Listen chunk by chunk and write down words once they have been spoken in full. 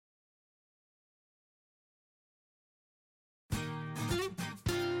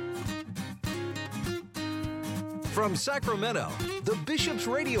From Sacramento, the Bishop's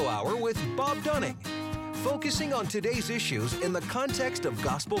Radio Hour with Bob Dunning, focusing on today's issues in the context of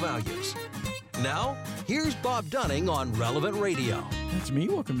gospel values. Now, here's Bob Dunning on Relevant Radio. That's me.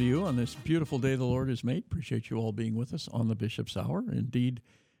 Welcome to you on this beautiful day the Lord has made. Appreciate you all being with us on the Bishop's Hour. Indeed,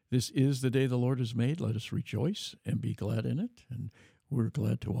 this is the day the Lord has made. Let us rejoice and be glad in it. And we're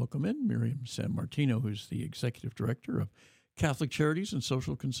glad to welcome in Miriam Sammartino, who's the Executive Director of Catholic Charities and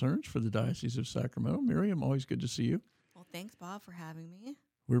Social Concerns for the Diocese of Sacramento. Miriam, always good to see you. Well, thanks, Bob, for having me.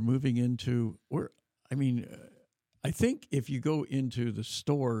 We're moving into, I think if you go into the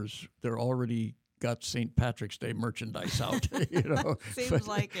stores, they're already got St. Patrick's Day merchandise out, Seems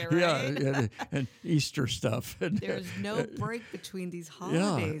like it, right? Yeah, and Easter stuff. There's no break between these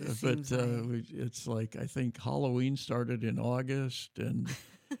holidays. It's like, I think Halloween started in August, and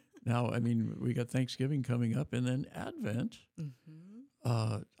now, we got Thanksgiving coming up, and then Advent.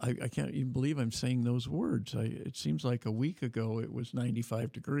 Mm-hmm. I can't even believe I'm saying those words. It seems like a week ago it was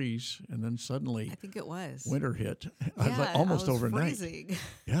 95 degrees, and then suddenly I think it was winter hit. Yeah, almost I was overnight. Freezing.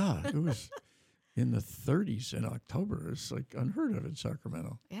 Yeah, it was in the 30s in October. It's like unheard of in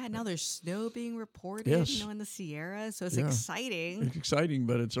Sacramento. Yeah, now there's snow being reported, yes. in the Sierra, so it's exciting. It's exciting,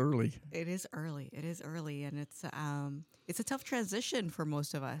 but it's early. It is early, and it's a tough transition for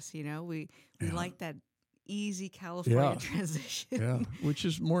most of us. We like that easy California transition. Yeah, which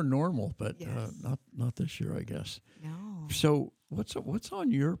is more normal, but yes. Not this year, I guess. No. So what's on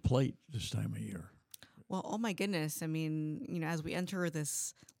your plate this time of year? Well, oh my goodness. As we enter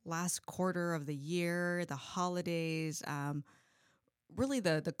this last quarter of the year, the holidays, really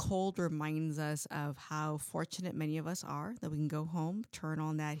the cold reminds us of how fortunate many of us are that we can go home, turn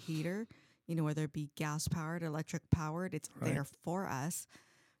on that heater, whether it be gas powered, electric powered, it's there for us.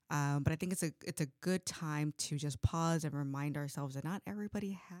 But I think it's a good time to just pause and remind ourselves that not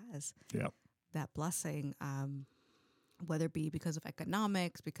everybody has that blessing, whether it be because of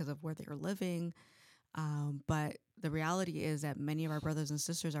economics, because of where they're living. But the reality is that many of our brothers and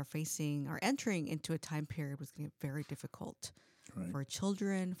sisters are entering into a time period that's going to get very difficult for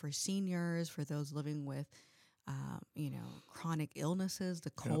children, for seniors, for those living with, chronic illnesses.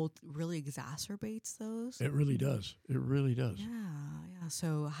 The cold really exacerbates those. It really does. It really does. Yeah.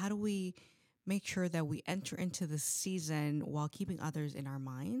 So how do we make sure that we enter into this season while keeping others in our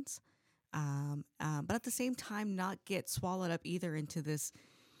minds, but at the same time not get swallowed up either into this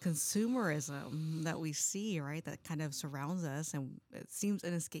consumerism that we see, right? That kind of surrounds us, and it seems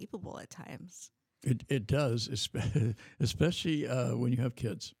inescapable at times. It does, especially when you have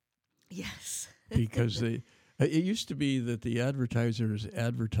kids. Yes. Because it used to be that the advertisers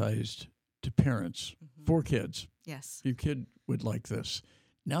advertised to parents for kids. Yes. Your kid would like this.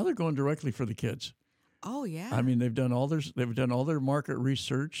 Now they're going directly for the kids. Oh yeah. They've done all their market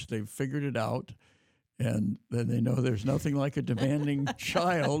research. They've figured it out. And then they know there's nothing like a demanding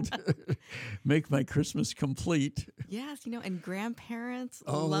child. Make my Christmas complete. Yes, and grandparents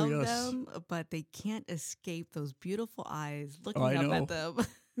love them, but they can't escape those beautiful eyes looking up at them.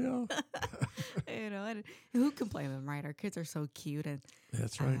 Yeah. And who can blame them, right? Our kids are so cute, and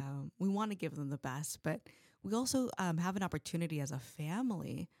that's right. We want to give them the best, but we also have an opportunity as a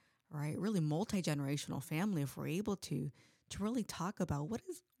family, right? Really multi-generational family, if we're able to really talk about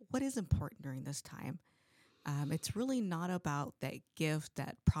what is important during this time. It's really not about that gift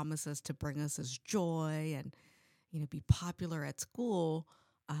that promises to bring us this joy and, be popular at school.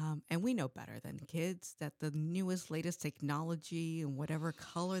 And we know better than kids that the newest, latest technology and whatever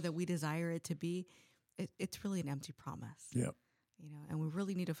color that we desire it to be, it's really an empty promise. Yep. And we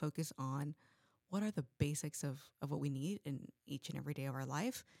really need to focus on what are the basics of what we need in each and every day of our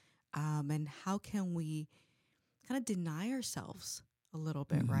life. And how can we kind of deny ourselves a little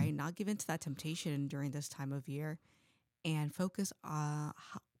bit, right? Not give in to that temptation during this time of year, and focus on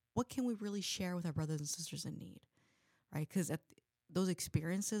what can we really share with our brothers and sisters in need, right? Because those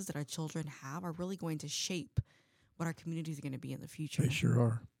experiences that our children have are really going to shape what our communities are going to be in the future. They sure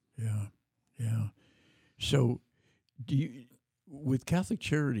are. Yeah. So, with Catholic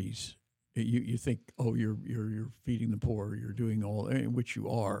Charities, you think, you're feeding the poor, you're doing all, which you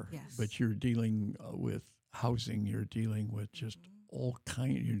are, yes. But you're dealing with housing, you're dealing with just all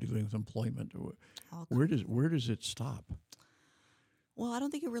you're dealing with employment. Where does it stop? Well, I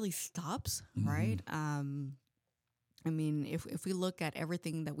don't think it really stops, right? If we look at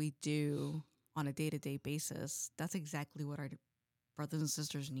everything that we do on a day-to-day basis, that's exactly what our brothers and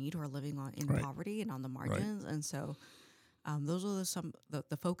sisters need who are living in poverty and on the margins. Right. And so those are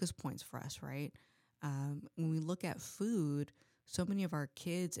the focus points for us, right? When we look at food, so many of our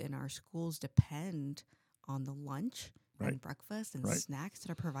kids in our schools depend on the lunch and breakfast and snacks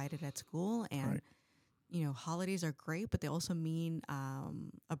that are provided at school. And holidays are great, but they also mean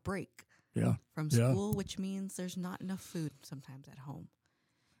a break Yeah. from Yeah. school, which means there's not enough food sometimes at home.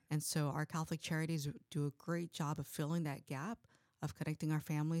 And so our Catholic Charities do a great job of filling that gap, of connecting our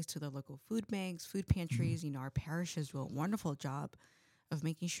families to the local food banks, food pantries. Our parishes do a wonderful job of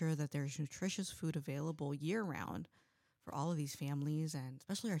making sure that there's nutritious food available year round for all of these families, and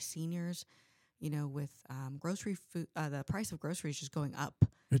especially our seniors. With grocery food, the price of groceries just going up.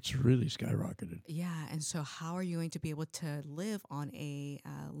 It's really skyrocketed. Yeah, and so how are you going to be able to live on a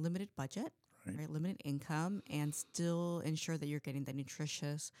limited budget, Right. limited income, and still ensure that you're getting the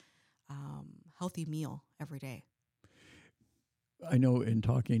nutritious, healthy meal every day? I know in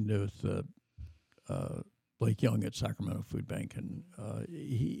talking with Blake Young at Sacramento Food Bank, and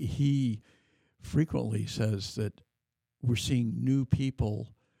he frequently says that we're seeing new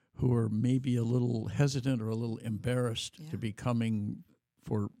people who are maybe a little hesitant or a little embarrassed to be coming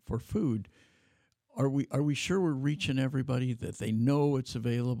for food. Are we sure we're reaching everybody, that they know it's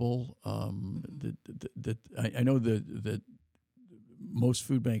available? That I know that most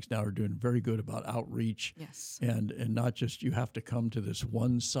food banks now are doing very good about outreach. Yes. And not just you have to come to this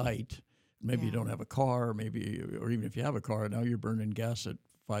one site. Maybe you don't have a car, maybe, or even if you have a car, now you're burning gas at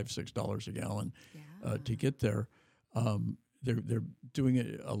 $5-6 a gallon to get there. They're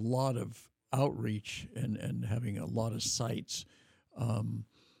doing a lot of outreach and having a lot of sites,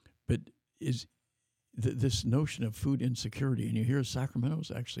 but is this notion of food insecurity, and you hear Sacramento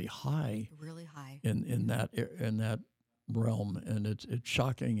is actually high, really high in that realm, and it's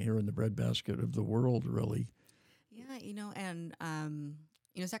shocking here in the breadbasket of the world, really. Yeah,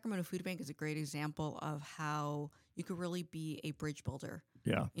 and Sacramento Food Bank is a great example of how you could really be a bridge builder.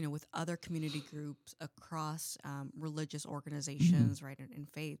 Yeah. With other community groups across religious organizations, right, and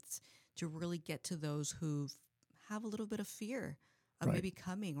faiths, to really get to those who have a little bit of fear of maybe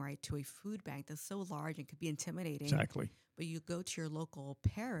coming, right, to a food bank that's so large and could be intimidating. Exactly. But you go to your local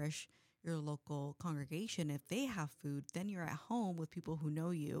parish, your local congregation, if they have food, then you're at home with people who know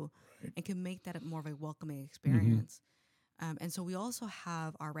you and can make that more of a welcoming experience. And so we also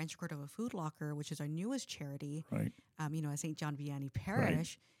have our Rancho Cordova Food Locker, which is our newest charity, Right. At St. John Vianney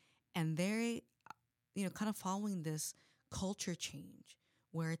Parish. And they, kind of following this culture change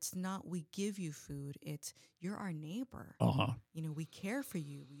where it's not we give you food, it's you're our neighbor. Uh-huh. We care for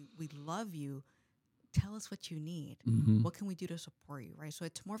you. We love you. Tell us what you need. Mm-hmm. What can we do to support you, right? So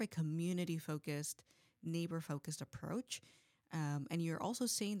it's more of a community-focused, neighbor-focused approach. And you're also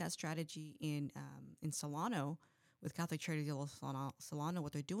seeing that strategy in Solano with Catholic Charities of Solano.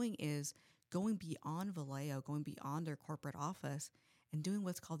 What they're doing is going beyond Vallejo, going beyond their corporate office, and doing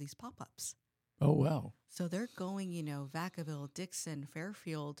what's called these pop-ups. Oh, wow. So they're going, Vacaville, Dixon,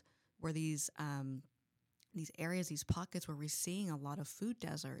 Fairfield, where these areas, these pockets where we're seeing a lot of food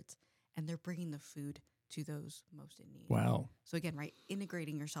deserts, and they're bringing the food to those most in need. Wow. So again, right,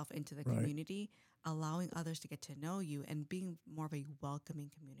 integrating yourself into the community, allowing others to get to know you, and being more of a welcoming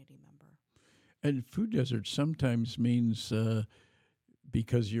community member. And food desert sometimes means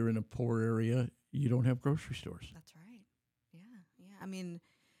because you're in a poor area, you don't have grocery stores. That's right. Yeah. I mean,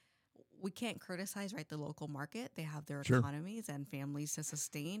 we can't criticize, right, the local market. They have their economies and families to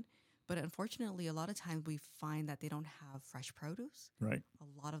sustain. But unfortunately, a lot of times we find that they don't have fresh produce. Right.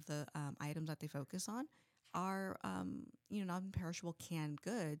 A lot of the items that they focus on are, non-perishable canned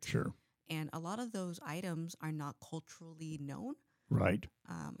goods. Sure. And a lot of those items are not culturally known. Right.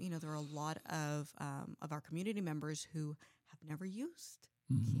 There are a lot of our community members who have never used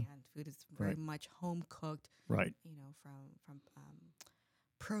canned food. It's very much home cooked. Right. From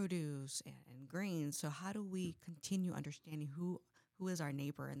produce and grains. So how do we continue understanding who is our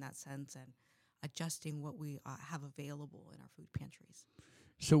neighbor in that sense, and adjusting what we have available in our food pantries?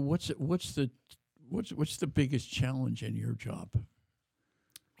 So what's the biggest challenge in your job?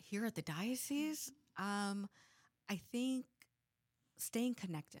 Here at the diocese, I think staying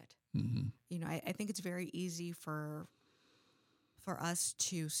connected. Mm-hmm. I think it's very easy for us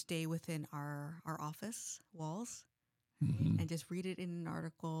to stay within our office walls, right? And just read it in an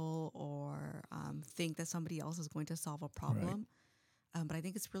article, or think that somebody else is going to solve a problem. But I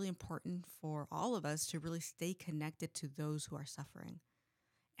think it's really important for all of us to really stay connected to those who are suffering.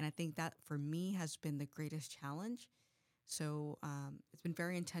 And I think that for me has been the greatest challenge. So it's been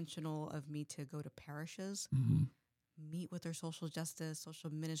very intentional of me to go to parishes, meet with their social justice, social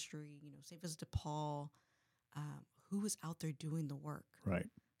ministry, St. Vincent de Paul, who is out there doing the work. Right.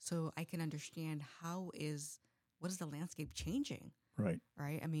 So I can understand what is the landscape changing. Right.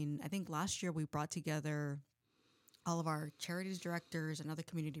 Right. I mean, I think last year we brought together all of our charities directors and other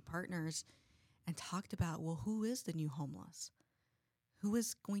community partners and talked about, well, who is the new homeless? who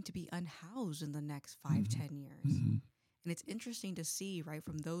is going to be unhoused in the next 5, 10 years. And it's interesting to see, right,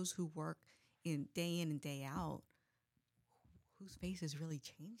 from those who work in and day out, whose face is really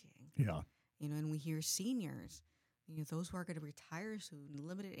changing. Yeah. And we hear seniors, those who are going to retire soon,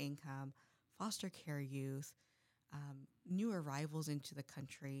 limited income, foster care youth, new arrivals into the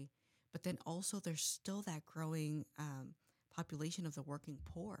country, but then also there's still that growing population of the working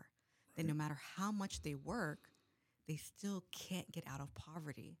poor. That no matter how much they work, they still can't get out of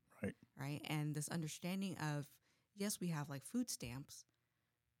poverty. Right. And this understanding of, yes, we have like food stamps,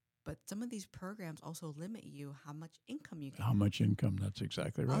 but some of these programs also limit you how much income you can How much income, that's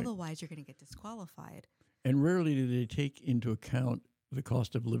exactly right. Otherwise, you're going to get disqualified. And rarely do they take into account the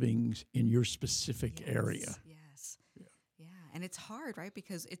cost of living in your specific area. Yes. Yeah. And it's hard, right?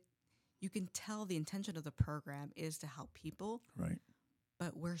 Because you can tell the intention of the program is to help people. Right.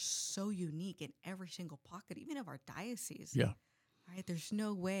 But we're so unique in every single pocket, even of our diocese. Yeah. Right? There's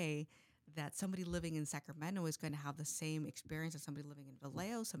no way that somebody living in Sacramento is going to have the same experience as somebody living in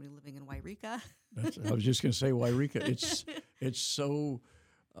Vallejo, somebody living in Wairika. I was just going to say Wairika. It's so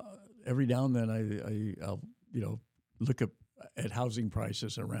every now and then I'll look up at housing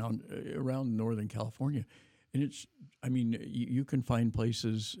prices around Northern California, and you can find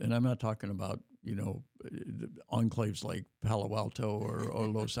places, and I'm not talking about enclaves like Palo Alto or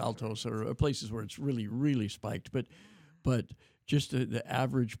Los Altos or places where it's really, really spiked, but just the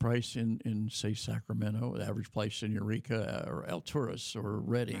average price in say Sacramento, the average price in Eureka or Alturas or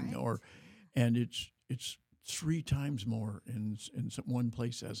Redding, and it's 3 times more in one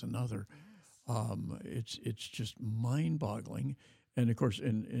place as another. It's just mind-boggling, and of course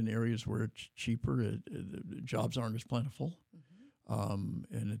in areas where it's cheaper, jobs aren't as plentiful.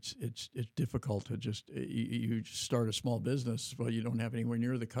 And it's difficult to just you start a small business, but you don't have anywhere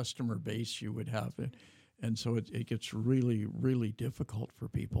near the customer base you would have, and so it gets really, really difficult for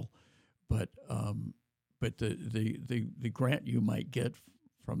people. But the grant you might get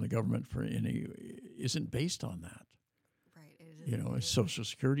from the government for any isn't based on that. Right. Social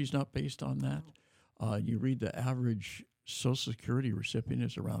Security is not based on that. You read the average Social Security recipient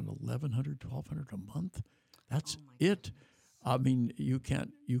is around $1,100, $1,200 a month. That's it. I mean, you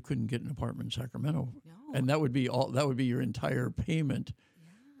couldn't get an apartment in Sacramento, and that would be your entire payment.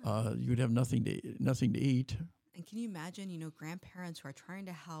 Yeah. You would have nothing to eat. And can you imagine, grandparents who are trying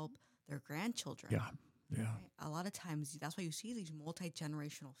to help their grandchildren? Yeah. Right? A lot of times, that's why you see these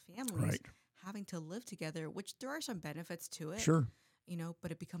multi-generational families having to live together, which there are some benefits to it. Sure.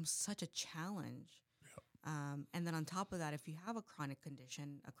 But it becomes such a challenge. Yeah. And then on top of that, if you have a chronic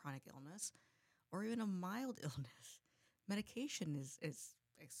condition, a chronic illness, or even a mild illness, medication is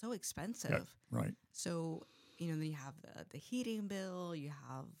so expensive. Yeah, right. So, then you have the heating bill, you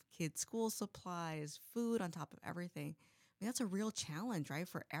have kids' school supplies, food on top of everything. I mean, that's a real challenge, right,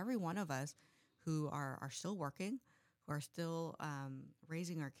 for every one of us who are still working, who are still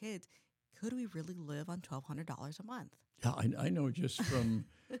raising our kids. Could we really live on $1,200 a month? Yeah, I know just from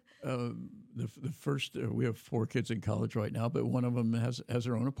the first, we have 4 kids in college right now, but one of them has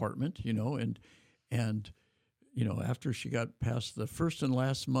her own apartment, and after she got past the first and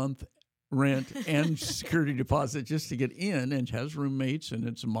last month rent and security deposit just to get in, and has roommates, and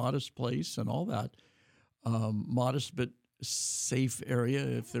it's a modest place and all that, modest but safe area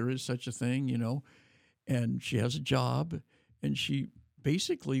if there is such a thing, and she has a job, and she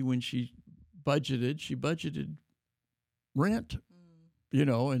basically, when she budgeted rent,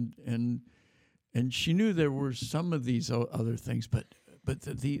 and she knew there were some of these other things, but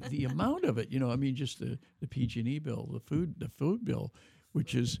the amount of it, just the PG&E bill, the food bill,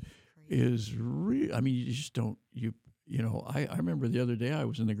 which is real. I mean, you just don't, I remember the other day I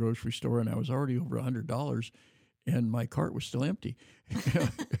was in the grocery store and I was already over $100 and my cart was still empty.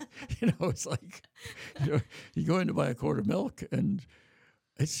 It's like, you go in to buy a quart of milk and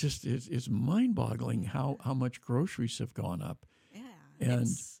it's just, it's mind-boggling how much groceries have gone up. Yeah. And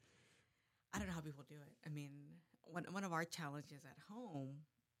I don't know how people do it. I mean, one of our challenges at home,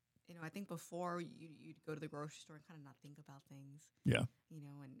 I think before you'd go to the grocery store and kind of not think about things. Yeah.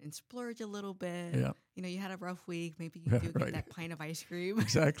 And splurge a little bit. Yeah. You had a rough week. Maybe you do get that pint of ice cream.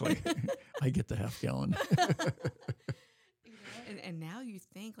 Exactly. I get the half gallon. And now you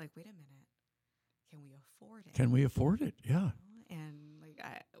think, like, wait a minute, can we afford it? Can we afford it? Yeah. And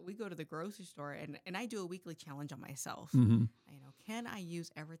we go to the grocery store and I do a weekly challenge on myself. Mm-hmm. Can I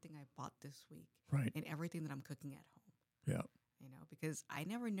use everything I bought this week? Right. And everything that I'm cooking at home? Yeah. Because I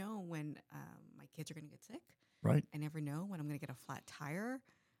never know when my kids are going to get sick. Right. I never know when I'm going to get a flat tire.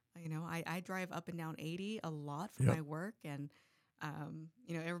 I drive up and down 80 a lot for my work. And,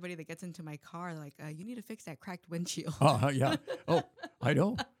 everybody that gets into my car, like, you need to fix that cracked windshield. Yeah. I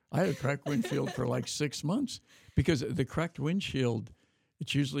know. I had a cracked windshield for like 6 months because the cracked windshield,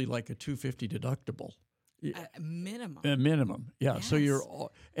 it's usually like a $250 deductible. A minimum. A minimum, yeah. Yes. So you're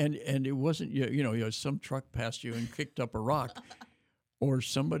and it wasn't you know some truck passed you and kicked up a rock, or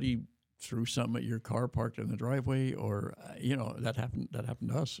somebody threw something at your car parked in the driveway, or that happened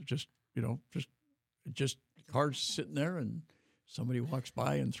to us. Just cars sitting there and somebody walks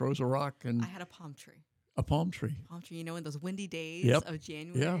by and throws a rock and I had a palm tree. a palm tree. Palm tree, in those windy days Yep. of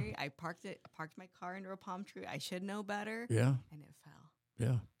January, Yeah. I parked my car under a palm tree. I should know better. Yeah, And it fell.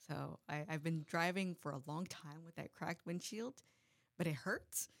 yeah. So I've been driving for a long time with that cracked windshield, but it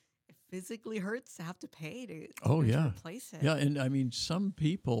hurts. It physically hurts to have to pay to replace it. Yeah, and I mean, some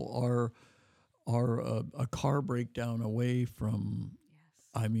people are a car breakdown away from,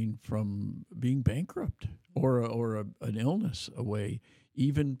 Yes. from being bankrupt or an illness away.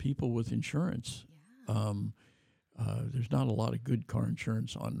 Even people with insurance. Yeah. There's not a lot of good car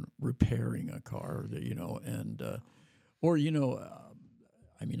insurance on repairing a car,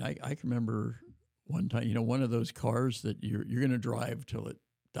 I can remember one time, one of those cars that you're going to drive till it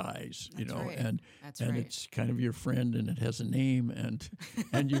dies, That's right. and That's and right. it's kind of your friend and it has a name and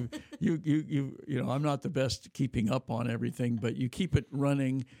I'm not the best at keeping up on everything, but you keep it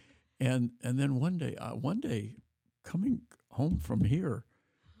running, and then one day coming home from here,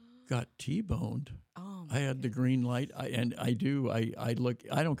 got T-boned. Oh, I had the green light, I look.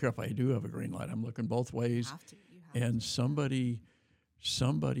 I don't care if I do have a green light. I'm looking both ways, you have and to. somebody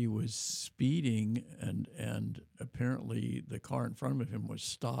was speeding, and apparently the car in front of him was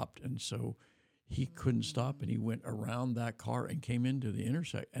stopped, and so he couldn't stop, and he went around that car and came into the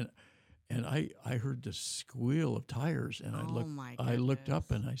intersection, and I heard the squeal of tires, and I looked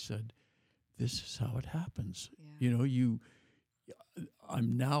up and I said, "This is how it happens." Yeah.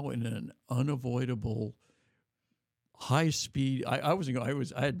 I'm now in an unavoidable high speed. I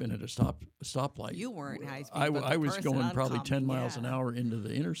had been at a stoplight. You weren't high speed. I but the was person going probably 10 oncoming, miles an hour into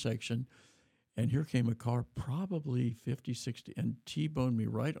the intersection, and here came a car probably 50, 60, and T-boned me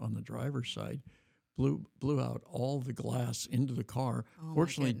right on the driver's side, blew out all the glass into the car. Oh, my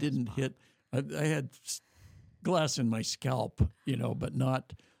Fortunately, goodness, didn't Bob. hit. I had glass in my scalp, but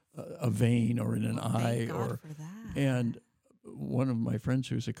not a vein or in an Well, eye. thank God for that. And one of my friends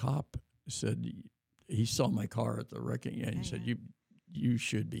who's a cop said he saw my car at the wrecking, and he said, "You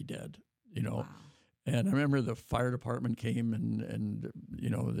should be dead," Wow. And I remember the fire department came and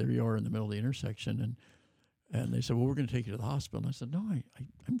there you are in the middle of the intersection, and they said, "Well, we're going to take you to the hospital." And I said, "No,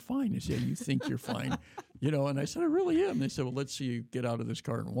 I'm fine." They said, "You think you're fine?" And I said, "I really am." They said, "Well, let's see you get out of this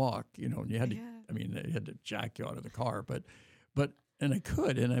car and walk." And you had to. Yeah. They had to jack you out of the car, but and I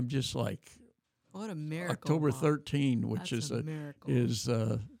could, and I'm just like, What a miracle. October Bob. 13, which That's a miracle. is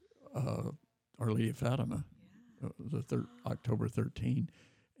Our Lady of Fatima, October 13,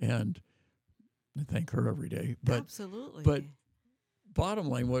 and I thank her every day. But Absolutely. but bottom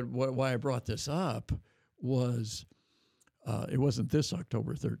line, why I brought this up was it wasn't this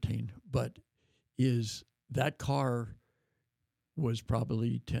October 13, but is that car was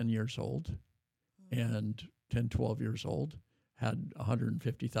probably 10 years old and 10, 12 years old, had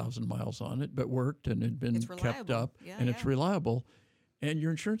 150,000 miles on it, but worked and had been kept up, and it's reliable. And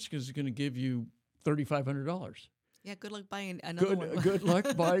your insurance is going to give you $3,500. Yeah, good luck buying another one. Good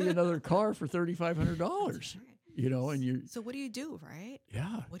luck buying another car for $3,500. That's right. And you. So what do you do, right?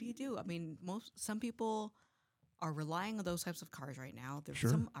 Yeah. What do you do? Some people are relying on those types of cars right now. Sure.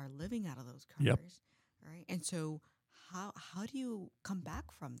 Some are living out of those cars. Yep. Right. And so how do you come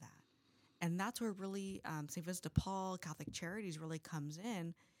back from that? And that's where really St. Vincent de Paul, Catholic Charities really comes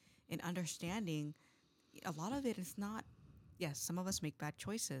in understanding a lot of it is not, yes, some of us make bad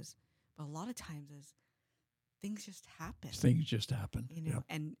choices, but a lot of times is things just happen. Things just happen. Yep.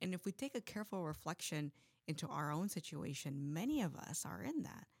 And if we take a careful reflection into our own situation, many of us are in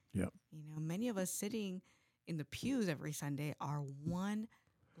that. Yep. Many of us sitting in the pews every Sunday are one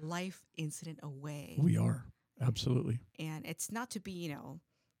life incident away. We are. Absolutely. And it's not to be,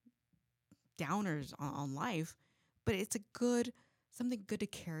 downers on life, but it's something good to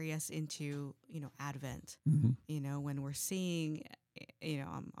carry us into, Advent. Mm-hmm. When we're seeing,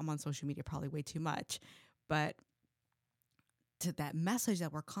 I'm on social media probably way too much, but to that message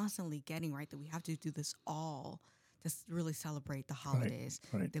that we're constantly getting, right, that we have to do this all to really celebrate the holidays,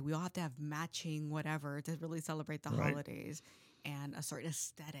 right. that we all have to have matching whatever to really celebrate the holidays and a certain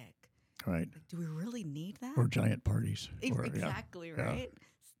aesthetic. Right. Like, do we really need that? Or giant parties. Exactly, yeah. right? Yeah.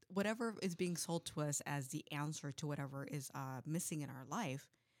 Whatever is being sold to us as the answer to whatever is missing in our life,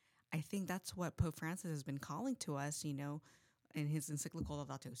 I think that's what Pope Francis has been calling to us, in his encyclical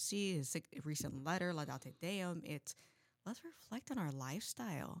Laudato Si', his recent letter, Laudate Deum. It's let's reflect on our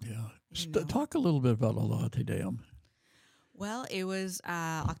lifestyle. Yeah. Talk a little bit about Laudate Deum. Well, it was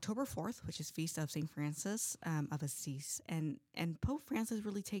October 4th, which is Feast of St. Francis of Assisi. And Pope Francis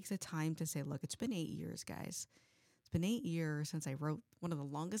really takes the time to say, look, it's been 8 years, guys. It's been 8 years since I wrote one of the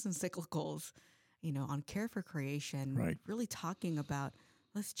longest encyclicals, on care for creation, Right. really talking about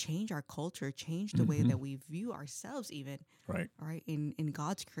let's change our culture, change the way that we view ourselves even, Right. right, in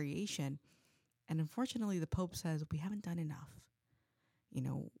God's creation. And unfortunately, the Pope says we haven't done enough.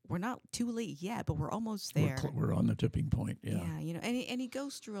 We're not too late yet, but we're almost there. We're on the tipping point. Yeah. Yeah, and he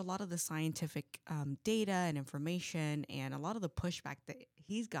goes through a lot of the scientific data and information and a lot of the pushback that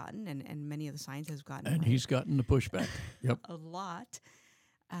he's gotten and many of the scientists have gotten. And he's gotten the pushback. Yep. A lot.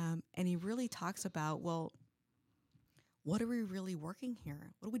 And he really talks about, well, what are we really working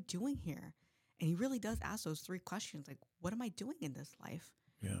here? What are we doing here? And he really does ask those 3 questions, like, what am I doing in this life?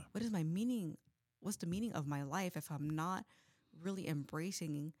 Yeah. What is my meaning? What's the meaning of my life if I'm not really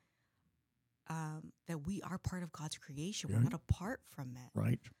embracing that we are part of God's creation? Yeah. We're not apart from it.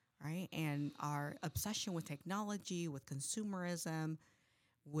 Right. Right. And our obsession with technology, with consumerism,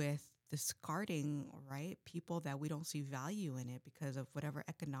 with discarding, right, people that we don't see value in it because of whatever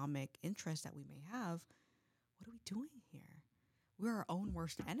economic interest that we may have. What are we doing here? We're our own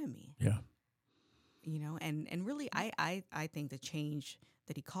worst enemy. Yeah. And really, I think the change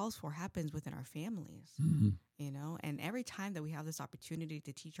that he calls for happens within our families, and every time that we have this opportunity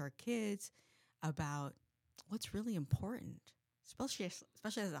to teach our kids about what's really important, especially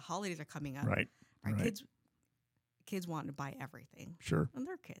as the holidays are coming up, Right. Kids want to buy everything. Sure. And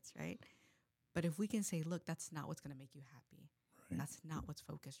they're kids, right? But if we can say, look, that's not what's going to make you happy. Right. That's not what's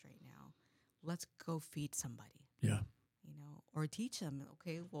focused right now. Let's go feed somebody. Yeah. Or teach them,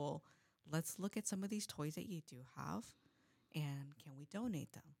 okay, well, let's look at some of these toys that you do have, and can we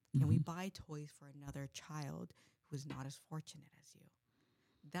donate them? Can we buy toys for another child who is not as fortunate as you?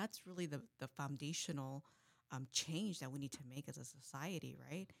 That's really the foundational change that we need to make as a society,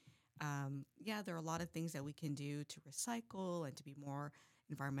 right? There are a lot of things that we can do to recycle and to be more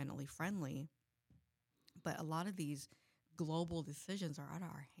environmentally friendly, but a lot of these global decisions are out of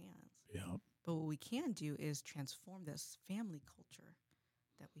our hands. Yeah. But what we can do is transform this family culture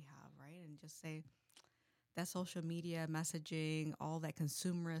that we have, right? And just say that social media messaging, all that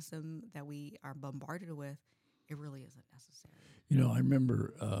consumerism that we are bombarded with, it really isn't necessary. I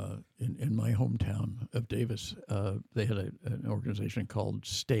remember in my hometown of Davis, they had an organization called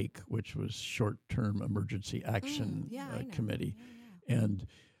STAKE, which was Short-Term Emergency Action Committee. Yeah. And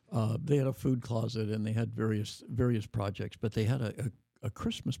they had a food closet, and they had various projects, but they had a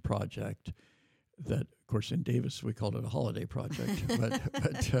Christmas project that, of course, in Davis we called it a holiday project,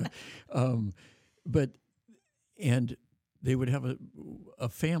 and they would have a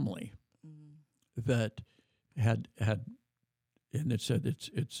family that had, and it said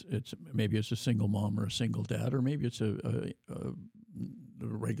it's maybe it's a single mom or a single dad, or maybe it's a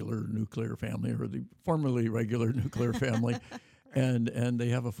regular nuclear family or the formerly regular nuclear family. And they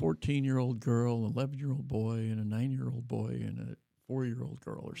have a 14-year-old girl, an 11-year-old boy, and a 9-year-old boy, and a 4-year-old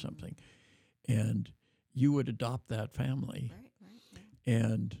girl or something. And you would adopt that family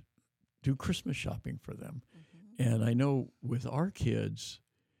and do Christmas shopping for them. And I know with our kids,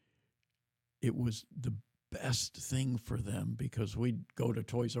 it was the best thing for them because we'd go to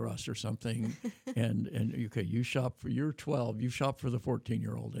Toys R Us or something and okay, you're 12, you shop for the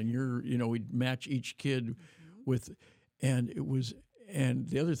 14-year-old, and we'd match each kid with. And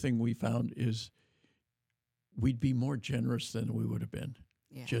the other thing we found is we'd be more generous than we would have been.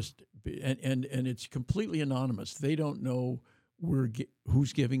 Yeah. And it's completely anonymous. They don't know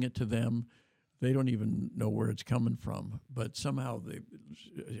who's giving it to them. They don't even know where it's coming from. But somehow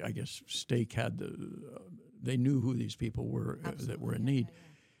I guess Stake had they knew who these people were that were in need.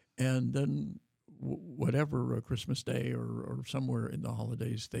 Yeah. And then whatever Christmas Day or somewhere in the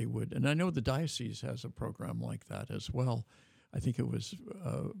holidays they would, and I know the diocese has a program like that as well. I think it was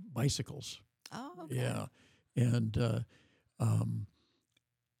bicycles. Oh, okay. Yeah, and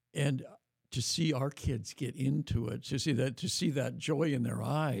to see our kids get into it, to see that joy in their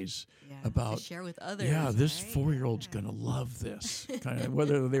eyes about to share with others. Yeah, this 4-year-old's going to love this. Kind of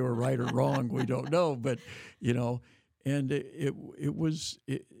whether they were right or wrong, we don't know, but and it was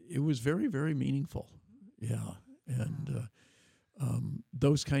very, very meaningful. Yeah, and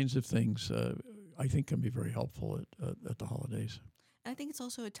those kinds of things I think can be very helpful at the holidays. And I think it's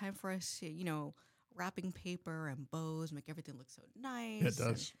also a time for us to, wrapping paper and bows make everything look so nice. It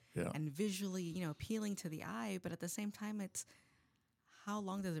does, and visually, appealing to the eye. But at the same time, it's how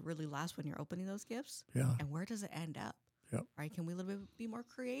long does it really last when you're opening those gifts? Yeah. And where does it end up? Yep. right? Can we a little bit be more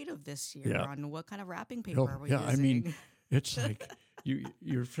creative this year Yeah. on what kind of wrapping paper Oh, are we yeah, using? I mean, it's like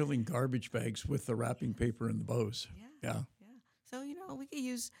you're filling garbage bags with the wrapping paper and the bows. Yeah. Yeah. Yeah. So, we could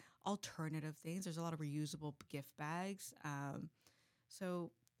use alternative things. There's a lot of reusable gift bags.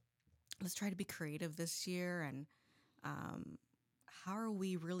 So let's try to be creative this year. And how are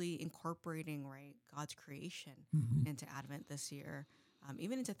we really incorporating, right, God's creation into Advent this year,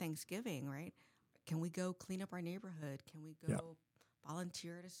 even into Thanksgiving, right? Can we go clean up our neighborhood? Can we go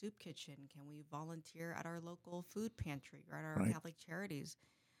volunteer at a soup kitchen? Can we volunteer at our local food pantry or at our Right. Catholic Charities?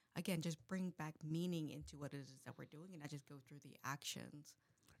 Again, just bring back meaning into what it is that we're doing and not just go through the actions.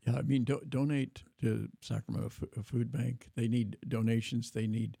 Yeah, I mean, donate to Sacramento Food Bank. They need donations. They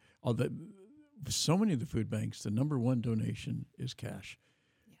need all that. So many of the food banks, the number one donation is cash,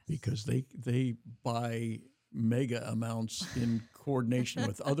 Yes. because they buy mega amounts in coordination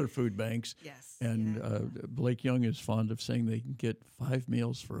with other food banks. Yes. And yeah. Blake Young is fond of saying they can get 5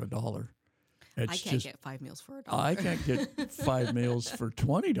 meals for $1. I can't get 5 meals for $1. I can't get 5 meals for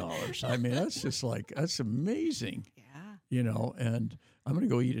 $20. I mean, that's just like, that's amazing. Yeah. And I'm going to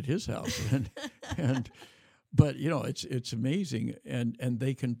go eat at his house. But it's amazing. And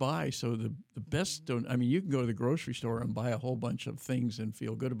they can buy. So the best, you can go to the grocery store and buy a whole bunch of things and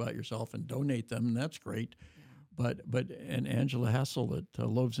feel good about yourself and donate them. And that's great. Yeah. But Angela Hassel at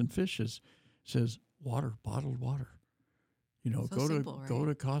Loaves and Fishes says, water, bottled water. So go simple, to right? go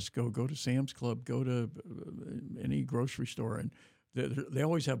to Costco, go to Sam's Club, go to any grocery store, and they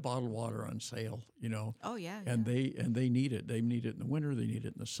always have bottled water on sale. Oh yeah. And yeah. they need it. They need it in the winter. They need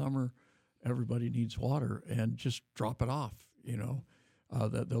it in the summer. Everybody needs water, and just drop it off.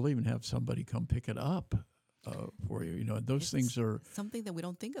 That they'll even have somebody come pick it up for you. Those things are something that we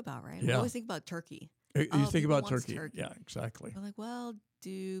don't think about, right? Yeah. We always think about turkey. You think people about wants turkey. Yeah, exactly. We're like, well,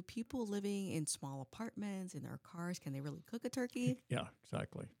 do people living in small apartments in their cars, can they really cook a turkey? Yeah,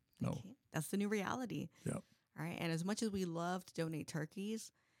 exactly. They No. can't. That's the new reality. Yeah. All right. And as much as we love to donate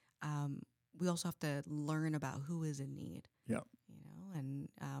turkeys, we also have to learn about who is in need. Yeah. And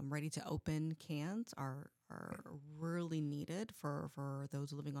ready to open cans are really needed for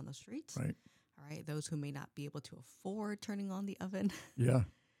those living on the streets. Right. All right. Those who may not be able to afford turning on the oven. Yeah.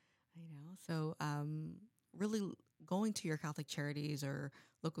 So really going to your Catholic Charities or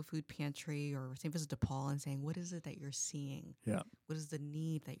local food pantry or St. Vincent de Paul and saying, what is it that you're seeing? Yeah. What is the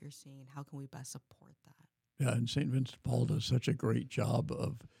need that you're seeing? How can we best support that? Yeah, and St. Vincent de Paul does such a great job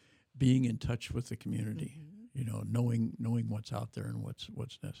of being in touch with the community, knowing what's out there and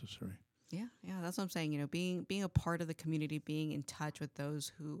what's necessary. Yeah, that's what I'm saying. Being a part of the community, being in touch with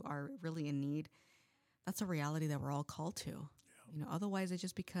those who are really in need, that's a reality that we're all called to. Yeah. Otherwise it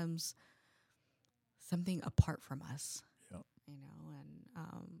just becomes something apart from us. Yeah.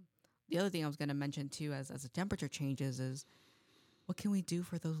 And the other thing I was going to mention too, as the temperature changes, is what can we do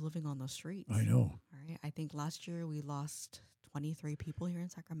for those living on the streets? I know. All right. I think last year we lost 23 people here in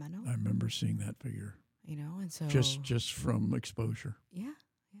Sacramento. I remember seeing that figure. And so just from exposure. Yeah.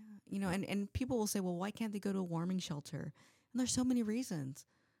 And people will say, well, why can't they go to a warming shelter? And there's so many reasons,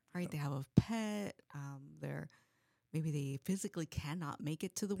 right? They have a pet. Maybe they physically cannot make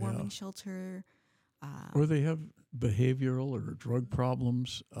it to the warming shelter. Or they have behavioral or drug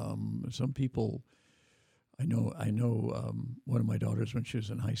problems. Some people, I know. One of my daughters, when she was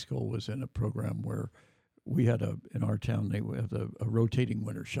in high school, was in a program where we had in our town, they have a rotating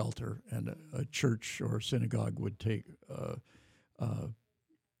winter shelter, and a church or a synagogue would take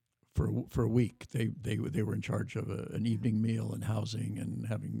for a week. They were in charge of an evening meal and housing and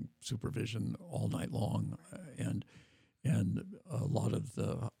having supervision all night long, and a lot of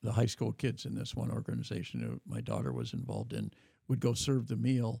the high school kids in this one organization my daughter was involved in would go serve the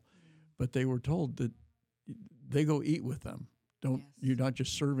meal, but they were told that they go eat with them. You're not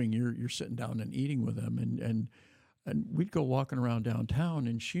just serving, you're sitting down and eating with them, and we'd go walking around downtown,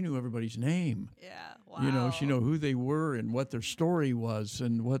 and she knew everybody's name. Yeah, wow. She knew who they were and what their story was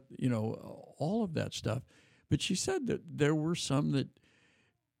and what, all of that stuff. But she said that there were some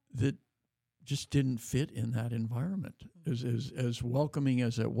that just didn't fit in that environment. As welcoming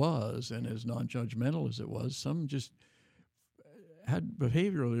as it was and as non-judgmental as it was, some just had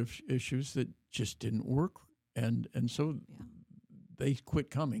behavioral issues that just didn't work, and so they quit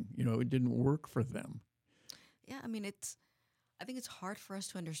coming. It didn't work for them. Yeah, I think it's hard for us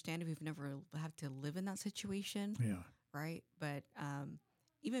to understand if we've never had to live in that situation. Yeah. Right? But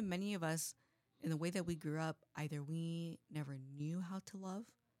even many of us, in the way that we grew up, either we never knew how to love,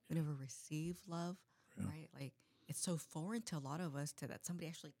 we never received love, right? Like, it's so foreign to a lot of us that somebody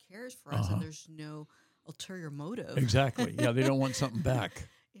actually cares for us, and there's no ulterior motive. Exactly. Yeah, they don't want something back.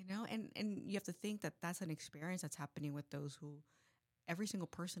 And you have to think that that's an experience that's happening with those who, every single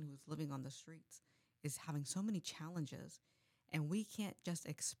person who's living on the streets is having so many challenges. And we can't just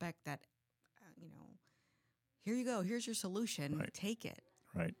expect that, here you go, here's your solution, Right. take it.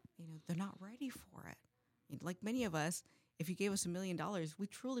 Right. They're not ready for it. Like many of us, if you gave us $1 million, we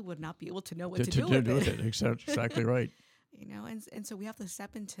truly would not be able to know what to do with it. Exactly right. And so we have to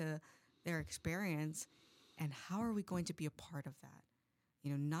step into their experience, and how are we going to be a part of that?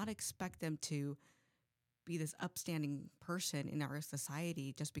 Not expect them to be this upstanding person in our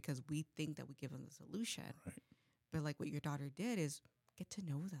society just because we think that we give them the solution. Right. But like what your daughter did is get to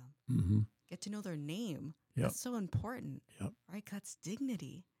know them, Mm-hmm. get to know their name. Yep. That's so important, Yep. right? 'Cause that's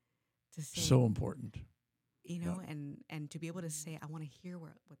dignity to say, So important. Yep. and to be able to say, I want to hear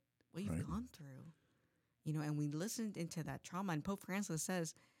what you've Right. gone through, and we listened into that trauma. And Pope Francis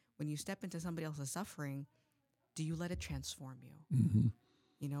says, when you step into somebody else's suffering, do you let it transform you? Mm-hmm.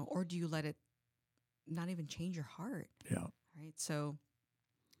 Or do you let it not even change your heart? Yeah. Right. So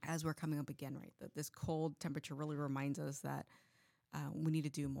as we're coming up again, right, that this cold temperature really reminds us that we need to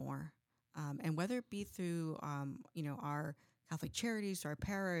do more. And whether it be through, our Catholic Charities, our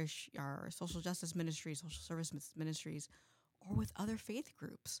parish, our social justice ministries, social service ministries, or with other faith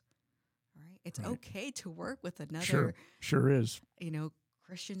groups, right? It's Right. okay to work with another, Sure is.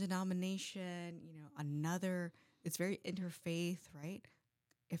 Christian denomination, another, it's very interfaith, right?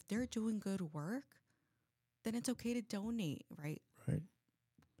 If they're doing good work, then it's okay to donate, right? Right.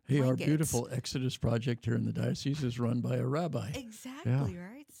 Hey, our Blankets. beautiful Exodus project here in the diocese is run by a rabbi. Exactly,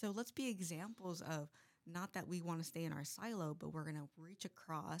 right? So let's be examples of not that we want to stay in our silo, but we're going to reach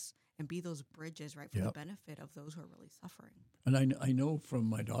across and be those bridges, right, for the Yep. benefit of those who are really suffering. And I know from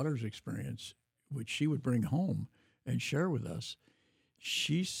my daughter's experience, which she would bring home and share with us,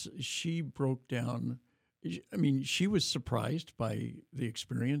 she broke down. I mean, she was surprised by the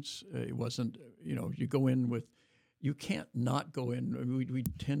experience. It wasn't, you go in with, you can't not go in. I mean, we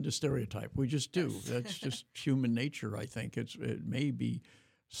tend to stereotype. We just do. Yes. That's just human nature, I think. It may be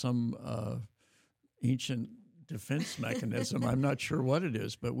some ancient defense mechanism. I'm not sure what it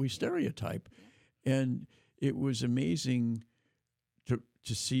is, but we stereotype. And it was amazing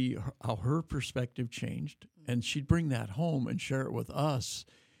to see how her perspective changed. And she'd bring that home and share it with us.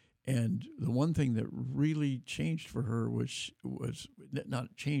 And the one thing that really changed for her was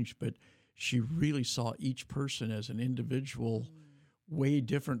not changed, but she really saw each person as an individual, way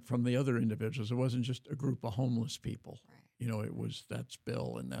different from the other individuals. It wasn't just a group of homeless people. Right. It was, that's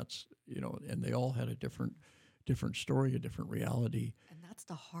Bill, and that's, and they all had a different story, a different reality. And that's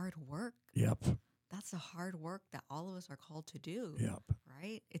the hard work. Yep. That's the hard work that all of us are called to do. Yep.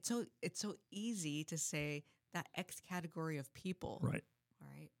 Right? It's so easy to say that X category of people. Right.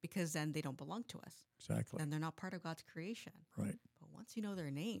 Right? Because then they don't belong to us. Exactly. Then they're not part of God's creation. Right. But once you know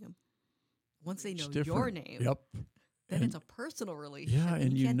their name, once they It's know your different. name, Yep. then And- it's a personal relationship. Yeah,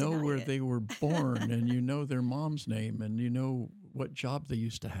 and you can't know deny where it. they were born, and you know their mom's name, and you know what job they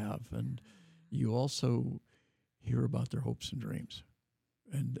used to have, and you also hear about their hopes and dreams,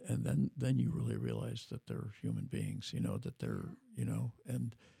 and then you really realize that they're human beings, that they're,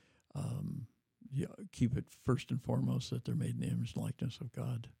 and keep it first and foremost that they're made in the image and likeness of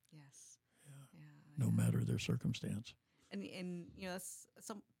God, Yes. Yeah. no matter their circumstance. And that's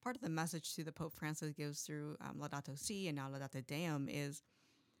some part of the message to the Pope Francis gives through Laudato Si and now Laudato Deum is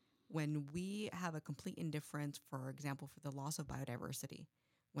when we have a complete indifference, for example, for the loss of biodiversity,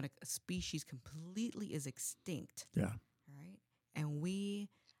 when a species completely is extinct, Yeah. right? And we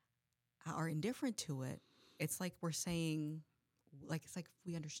are indifferent to it, it's like we're saying, it's like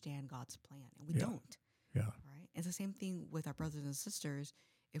we understand God's plan, and we Yeah. don't, Yeah. right? It's the same thing with our brothers and sisters.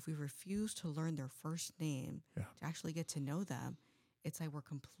 If we refuse to learn their first name, Yeah. to actually get to know them, it's like we're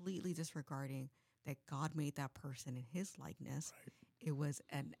completely disregarding that God made that person in his likeness. Right. It was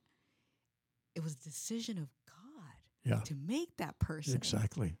a decision of God Yeah. to make that person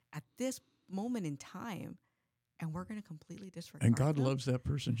Exactly. at this moment in time, and we're going to completely disregard And God them? loves that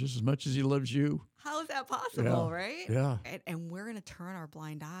person just as much as he loves you. How is that possible, Yeah. right? Yeah. And we're going to turn our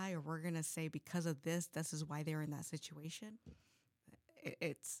blind eye, or we're going to say, because of this is why they're in that situation.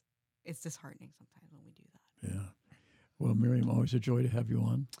 It's disheartening sometimes when we do that. Yeah. Well, Miriam, always a joy to have you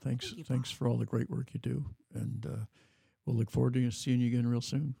on. Thanks. Thank you, Thanks Bob. for all the great work you do. And we'll look forward to seeing you again real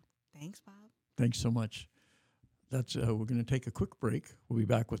soon. Thanks, Bob. Thanks so much. That's we're going to take a quick break. We'll be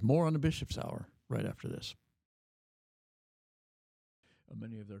back with more on the Bishop's Hour right after this.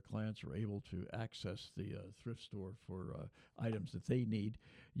 Many of their clients are able to access the thrift store for items that they need.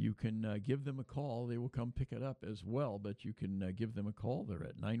 You can give them a call. They will come pick it up as well, but you can give them a call. They're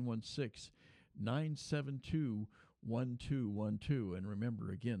at 916-972-1010. 1212. And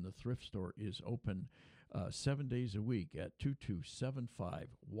remember, again, the thrift store is open 7 days a week at 2275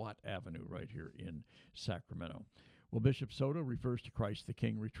 Watt Avenue right here in Sacramento. Well, Bishop Soto refers to Christ the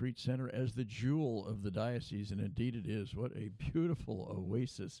King Retreat Center as the jewel of the diocese, and indeed it is. What a beautiful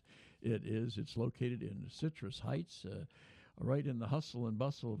oasis it is. It's located in Citrus Heights, right in the hustle and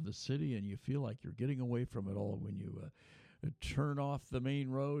bustle of the city, and you feel like you're getting away from it all when you turn off the main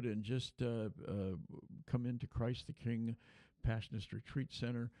road and just come into Christ the King Passionist Retreat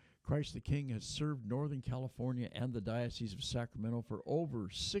Center. Christ the King has served Northern California and the Diocese of Sacramento for over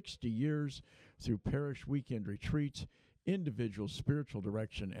 60 years through parish weekend retreats, individual spiritual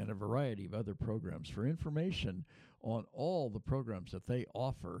direction, and a variety of other programs. For information on all the programs that they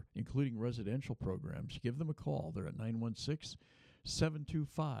offer, including residential programs, give them a call. They're at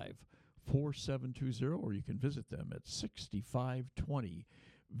 916-725-4720, or you can visit them at 6520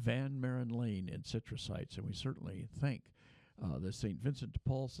 Van Maren Lane in Citrus Heights. And we certainly thank the St. Vincent de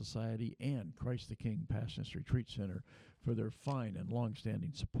Paul Society and Christ the King Passionist Retreat Center for their fine and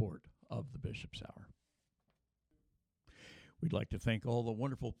long-standing support of the Bishop's Hour. We'd like to thank all the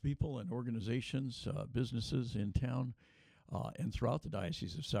wonderful people and organizations, businesses in town and throughout the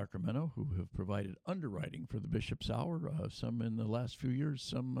Diocese of Sacramento who have provided underwriting for the Bishop's Hour, some in the last few years,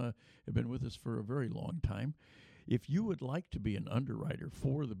 some have been with us for a very long time. If you would like to be an underwriter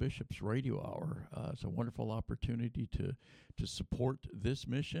for the Bishop's Radio Hour, it's a wonderful opportunity to support this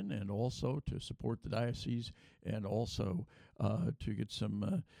mission and also to support the diocese and also to get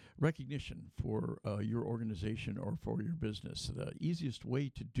some recognition for your organization or for your business. The easiest way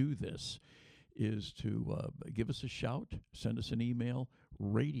to do this is to give us a shout, send us an email,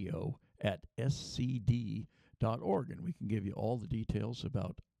 radio@scd.org, and we can give you all the details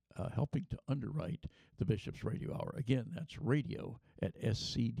about helping to underwrite the Bishop's Radio Hour. Again, that's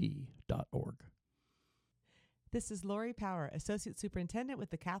radio@scd.org. This is Lori Power, Associate Superintendent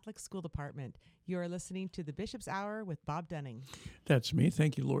with the Catholic School Department. You are listening to the Bishop's Hour with Bob Dunning. That's me.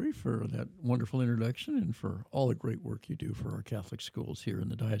 Thank you, Lori, for that wonderful introduction and for all the great work you do for our Catholic schools here in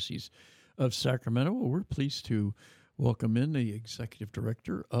the Diocese of Sacramento. Well, we're pleased to welcome in the Executive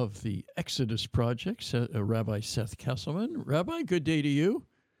Director of the Exodus Project, Rabbi Seth Kesselman. Rabbi, good day to you.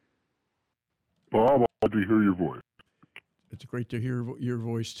 Bob, glad to hear your voice. It's great to hear your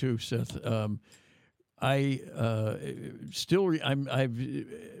voice too, Seth. I've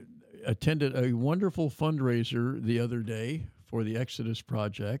attended a wonderful fundraiser the other day for the Exodus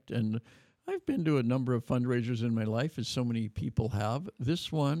Project, and I've been to a number of fundraisers in my life, as so many people have.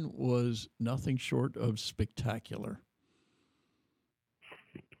 This one was nothing short of spectacular.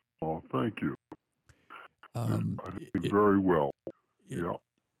 Oh, thank you. I did very well. Yeah.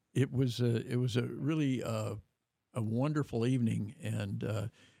 It was a really a wonderful evening and a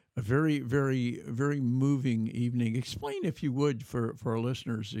very, very, very moving evening. Explain, if you would, for our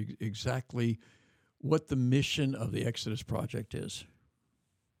listeners exactly what the mission of the Exodus Project is.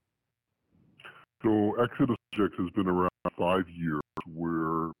 So Exodus Project has been around 5 years.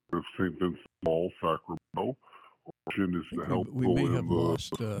 We're with St. Vincent de Paul, Sacramento. Our mission is to help. We may have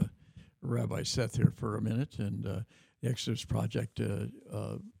lost Rabbi Seth here for a minute, and the Exodus Project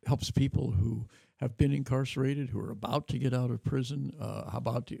helps people who have been incarcerated, who are about to get out of prison,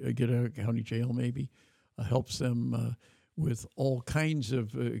 about to get out of county jail maybe, helps them with all kinds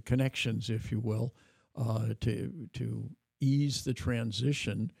of connections, if you will, to ease the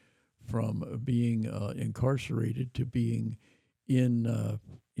transition from being incarcerated to being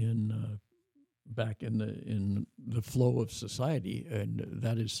back in the flow of society. And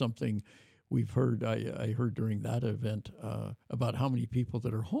that is something we've heard. I heard during that event about how many people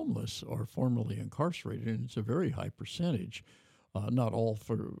that are homeless are formerly incarcerated, and it's a very high percentage. Not all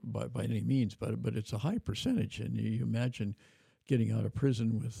by any means, but it's a high percentage. And you imagine getting out of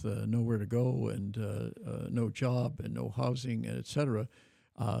prison with nowhere to go and no job and no housing, et cetera.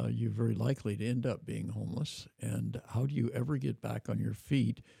 You're very likely to end up being homeless. And how do you ever get back on your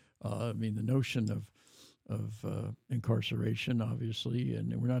feet? I mean, the notion of incarceration, obviously,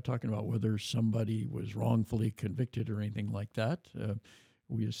 and we're not talking about whether somebody was wrongfully convicted or anything like that.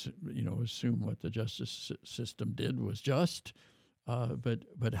 We assume what the justice system did was just,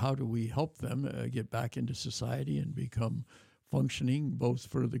 but how do we help them get back into society and become functioning, both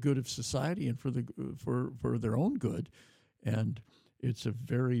for the good of society and for their own good? And it's a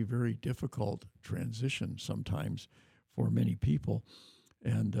very, very difficult transition sometimes for many people.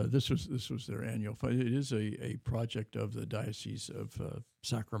 And this was their annual fund. It is a project of the Diocese of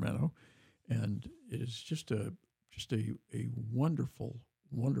Sacramento, and it is just a wonderful,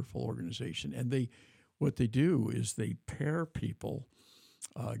 wonderful organization. And what they do is they pair people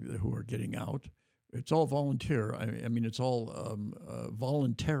who are getting out it's all volunteer. I mean, it's all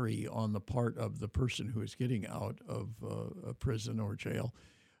voluntary on the part of the person who is getting out of a prison or jail.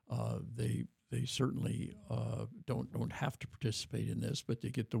 They certainly don't have to participate in this, but they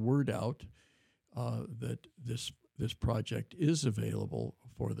get the word out that this project is available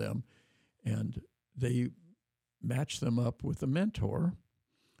for them, and they match them up with a mentor,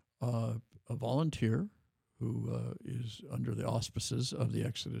 a volunteer who is under the auspices of the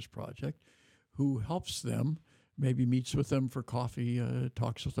Exodus Project, who helps them, maybe meets with them for coffee,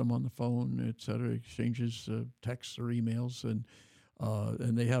 talks with them on the phone, et cetera, exchanges texts or emails, and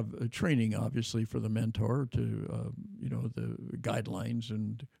they have a training, obviously, for the mentor to, the guidelines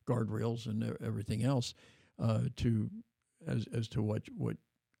and guardrails and everything else as to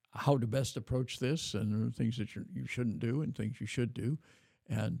how to best approach this, and things that you shouldn't do and things you should do,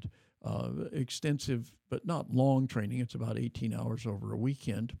 and extensive but not long training. It's about 18 hours over a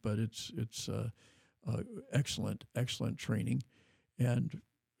weekend, but it's excellent training. And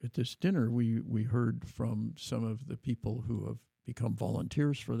at this dinner, we heard from some of the people who have become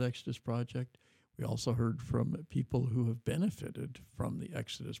volunteers for the Exodus Project. We also heard from people who have benefited from the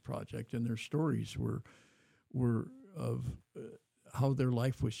Exodus Project, and their stories were of how their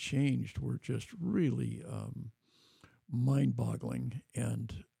life was changed were just really mind-boggling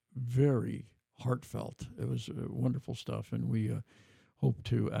and very heartfelt. It was wonderful stuff, and we hope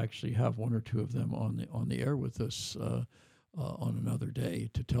to actually have one or two of them on the air with us on another day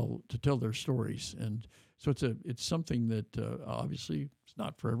to tell their stories. And so it's something that obviously it's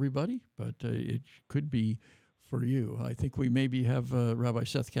not for everybody, but it could be for you. I think we maybe have Rabbi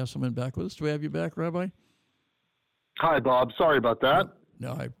Seth Kesselman back with us. Do we have you back, Rabbi? Hi, Bob. Sorry about that.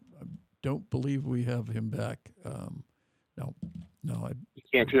 No, I don't believe we have him back. No. You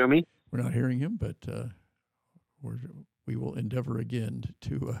can't hear me? We're not hearing him, but we will endeavor again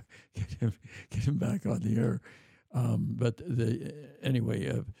to get him back on the air. But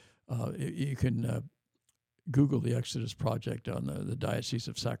anyway, you can Google the Exodus Project on the Diocese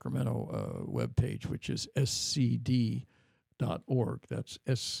of Sacramento webpage, which is scd.org. That's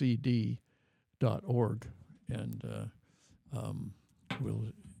scd.org. And we'll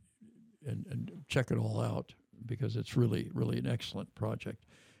check it all out, because it's really an excellent project.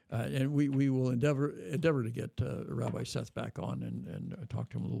 And we will endeavor to get Rabbi Seth back on and talk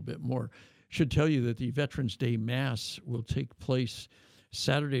to him a little bit more. Should tell you that the Veterans Day Mass will take place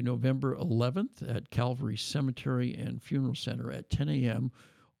Saturday, November 11th at Calvary Cemetery and Funeral Center at 10 a.m.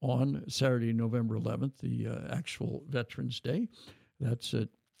 on Saturday, November 11th, the actual Veterans Day. That's at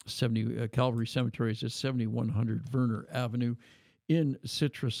Calvary Cemetery is at 7100 Verner Avenue in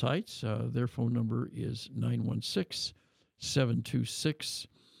Citrus Heights. Their phone number is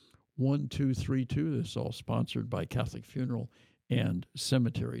 916-726-1232. This is all sponsored by Catholic Funeral and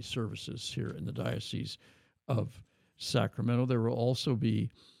Cemetery Services here in the Diocese of Sacramento. There will also be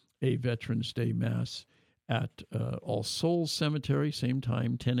a Veterans Day Mass at All Souls Cemetery, same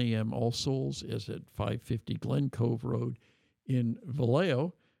time, 10 a.m. All Souls is at 550 Glen Cove Road in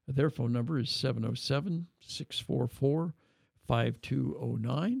Vallejo. Their phone number is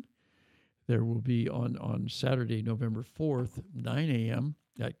 707-644-5209. There will be on Saturday, November 4th, 9 a.m.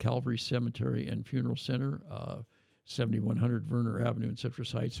 at Calvary Cemetery and Funeral Center, 7100 Verner Avenue in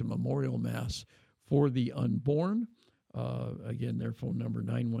Citrus Heights, a memorial mass for the unborn. Again, their phone number,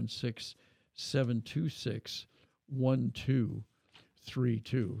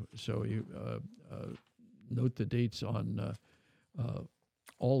 916-726-1232. So you note the dates on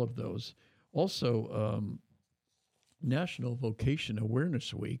all of those. Also, National Vocation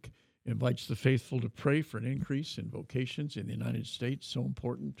Awareness Week invites the faithful to pray for an increase in vocations in the United States, so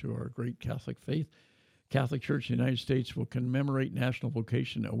important to our great Catholic faith. Catholic Church in the United States will commemorate National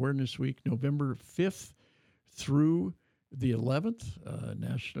Vocation Awareness Week November 5th through the 11th.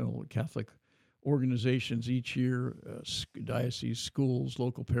 National Catholic organizations each year, dioceses, schools,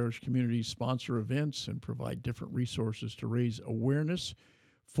 local parish communities sponsor events and provide different resources to raise awareness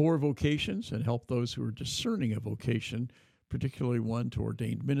for vocations and help those who are discerning a vocation, particularly one to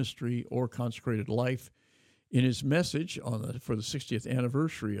ordained ministry or consecrated life. In his message for the 60th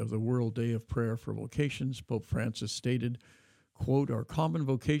anniversary of the World Day of Prayer for Vocations, Pope Francis stated, quote, "Our common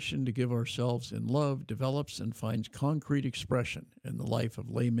vocation to give ourselves in love develops and finds concrete expression in the life of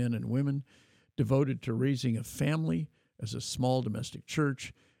laymen and women devoted to raising a family as a small domestic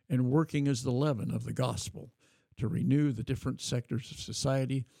church and working as the leaven of the gospel to renew the different sectors of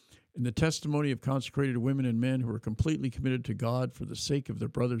society. In the testimony of consecrated women and men who are completely committed to God for the sake of their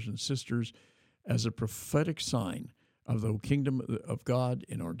brothers and sisters as a prophetic sign of the kingdom of God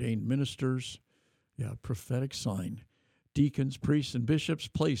in ordained ministers." Yeah, prophetic sign deacons, priests, and bishops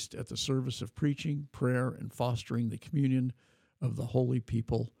placed at the service of preaching, prayer, and fostering the communion of the holy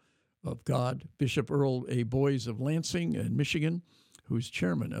people of God. Bishop Earl A. Boys of Lansing and Michigan, who is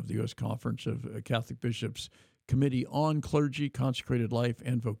chairman of the U.S. Conference of Catholic Bishops Committee on Clergy, Consecrated Life,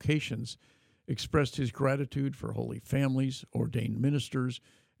 and Vocations, expressed his gratitude for holy families, ordained ministers,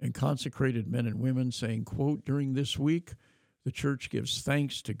 and consecrated men and women, saying, quote, "During this week, the Church gives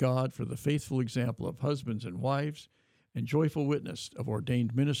thanks to God for the faithful example of husbands and wives and joyful witness of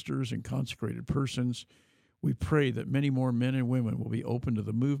ordained ministers and consecrated persons. We pray that many more men and women will be open to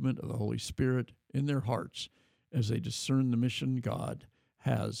the movement of the Holy Spirit in their hearts as they discern the mission God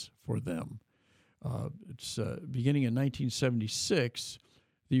has for them." It's beginning in 1976,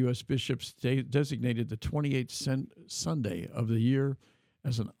 the U.S. bishops designated the 28th Sunday of the year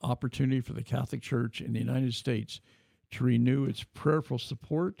as an opportunity for the Catholic Church in the United States to renew its prayerful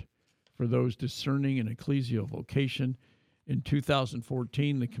support for those discerning an ecclesial vocation. In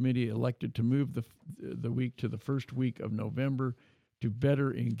 2014, the committee elected to move the week to the first week of November to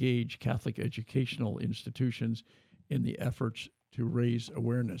better engage Catholic educational institutions in the efforts to raise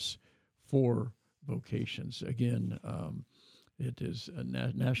awareness for vocations. Again, it is a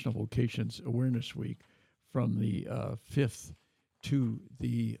National Vocations Awareness Week from the 5th to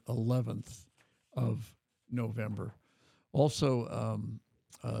the 11th of November. Also,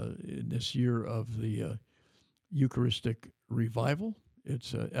 in this year of the Eucharistic Revival,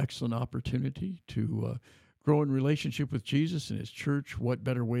 it's an excellent opportunity to grow in relationship with Jesus and his church. What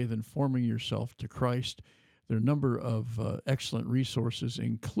better way than forming yourself to Christ? There are a number of excellent resources,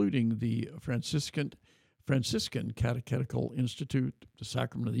 including the Franciscan Catechetical Institute, the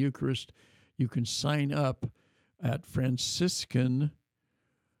Sacrament of the Eucharist. You can sign up at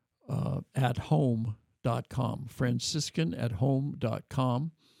franciscanathome.com,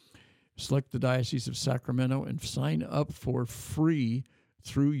 franciscanathome.com. Select the Diocese of Sacramento and sign up for free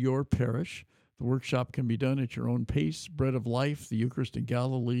through your parish. The workshop can be done at your own pace. Bread of Life, the Eucharist in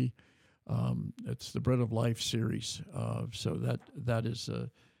Galilee. It's the Bread of Life series. So that is an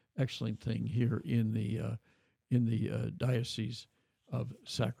excellent thing here in the Diocese of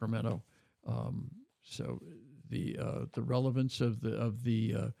Sacramento. So the relevance of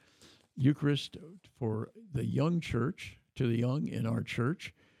the Eucharist for the young church, to the young in our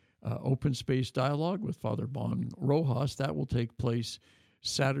church. Open space dialogue with Father Bon Rojas. That will take place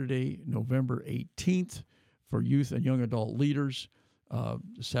Saturday, November 18th for youth and young adult leaders.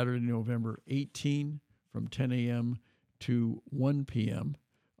 Saturday, November 18 from 10 a.m. to 1 p.m.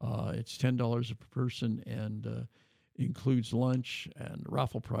 It's $10 per person and includes lunch and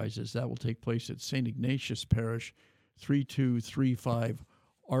raffle prizes. That will take place at St. Ignatius Parish, 3235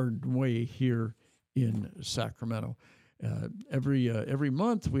 Arden Way here in Sacramento. Every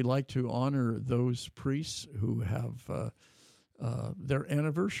month, we like to honor those priests who have their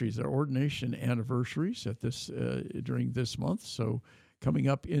anniversaries, their ordination anniversaries at this during this month. So, coming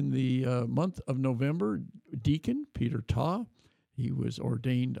up in the month of November, Deacon Peter Ta, he was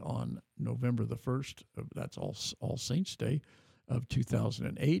ordained on November the 1st. That's All Saints Day of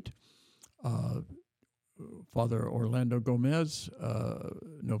 2008. Father Orlando Gomez,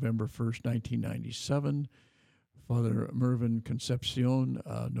 November 1st, 1997. Father Mervyn Concepcion,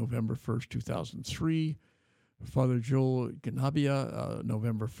 November 1st, 2003. Father Joel Ganabia,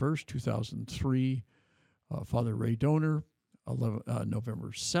 November 1st, 2003. Father Ray Donor,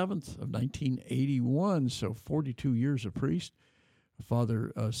 November 7th of 1981, so 42 years a priest.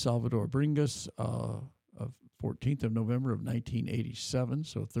 Father Salvador Bringas, 14th of November of 1987,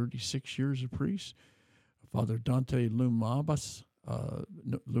 so 36 years a priest. Father Dante Lumabas, the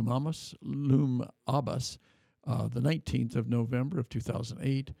 19th of November of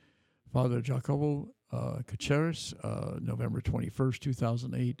 2008. Father Jacobo Caceres, November 21st,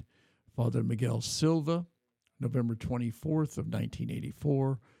 2008. Father Miguel Silva, November 24th of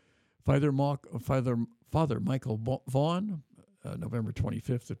 1984. Father Michael Vaughn, November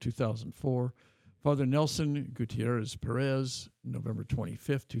 25th of 2004. Father Nelson Gutierrez Perez, November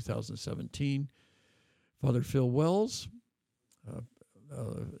 25th, 2017. Father Phil Wells,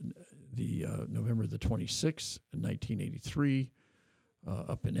 November the 26th, 1983,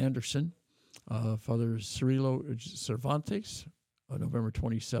 up in Anderson. Father Cirilo Cervantes, November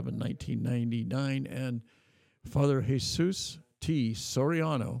 27, 1999, and Father Jesus T.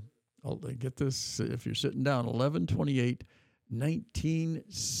 Soriano, I'll get this if you're sitting down,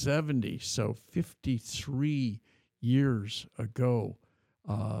 11/28/1970, so 53 years ago,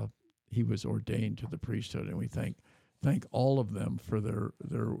 he was ordained to the priesthood, and we thank all of them for their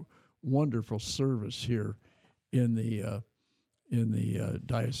wonderful service here in the in the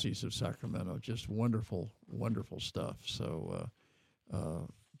Diocese of Sacramento. Just wonderful, wonderful stuff. So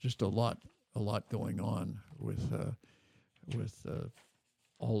just a lot going on with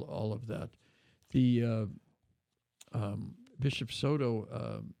all of that. The Bishop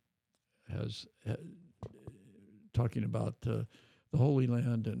Soto has talking about the Holy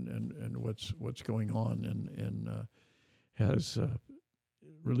Land and what's going on, and has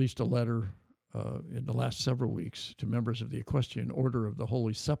released a letter in the last several weeks to members of the Equestrian Order of the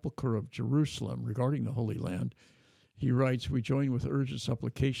Holy Sepulchre of Jerusalem regarding the Holy Land. He writes, "We join with urgent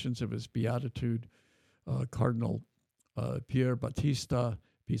supplications of His Beatitude, Cardinal Pier Battista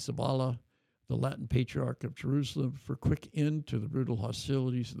Pizzaballa, the Latin Patriarch of Jerusalem, for quick end to the brutal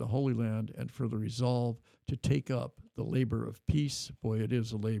hostilities of the Holy Land and for the resolve to take up the labor of peace." Boy, it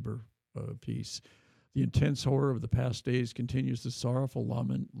is a labor of peace. "The intense horror of the past days continues the sorrowful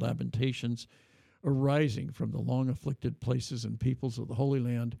lamentations arising from the long afflicted places and peoples of the Holy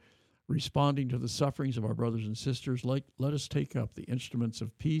Land. Responding to the sufferings of our brothers and sisters, let us take up the instruments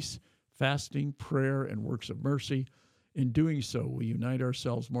of peace, fasting, prayer, and works of mercy. In doing so, we unite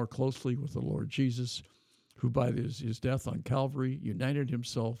ourselves more closely with the Lord Jesus, who by his death on Calvary united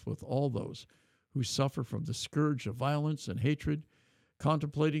himself with all those who suffer from the scourge of violence and hatred.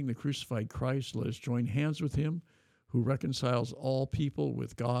 Contemplating the crucified Christ, let us join hands with him, who reconciles all people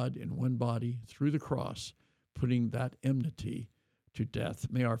with God in one body through the cross, putting that enmity to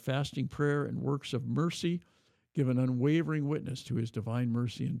death. May our fasting, prayer, and works of mercy give an unwavering witness to his divine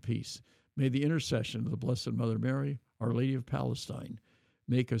mercy and peace. May the intercession of the Blessed Mother Mary, Our Lady of Palestine,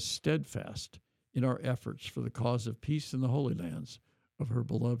 make us steadfast in our efforts for the cause of peace in the Holy Lands of her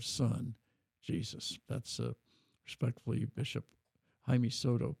beloved Son, Jesus." That's respectfully Bishop Jaime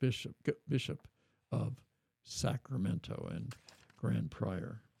Soto, Bishop of Sacramento and Grand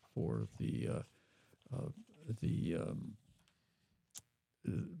Prior for the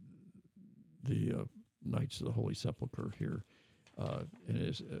Knights of the Holy Sepulchre here. And it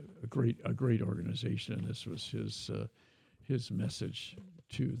is a great organization, and this was his message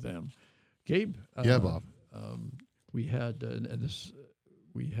to them. Gabe, yeah, Bob. We had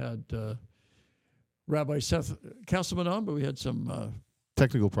Rabbi Seth Castleman on, but we had some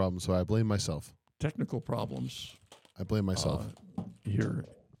Technical problems, so I blame myself. technical problems I blame myself. here,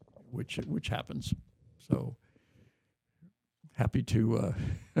 which happens. So happy to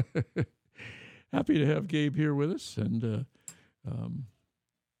happy to have Gabe here with us and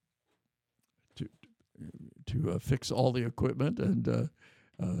to fix all the equipment and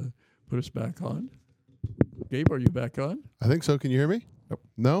put us back on. Gabe, are you back on? I think so. Can you hear me? Nope.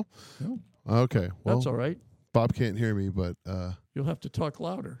 No? No, Okay. Well, that's all right. Bob can't hear me, but You'll have to talk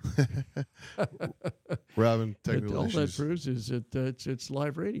louder. we're having But technical all that issues. proves is that it's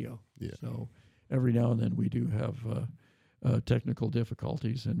live radio. Yeah. So every now and then we do have technical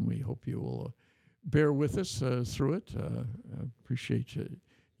difficulties, and we hope you will bear with us through it. I appreciate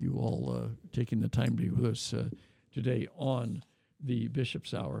you all taking the time to be with us today on the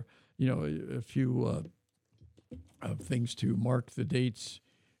Bishop's Hour. You know, a few things to mark the date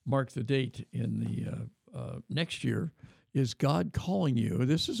in the next year is God calling you.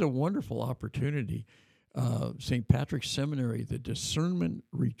 This is a wonderful opportunity. St. Patrick's Seminary, the Discernment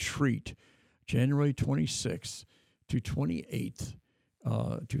Retreat, January 26th to 28th,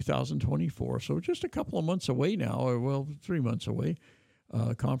 2024. So just a couple of months away now, or well, 3 months away.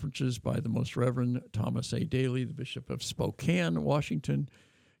 Conferences by the Most Reverend Thomas A. Daly, the Bishop of Spokane, Washington.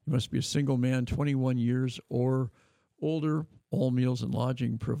 You must be a single man, 21 years or older, all meals and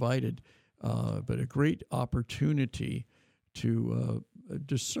lodging provided. But a great opportunity to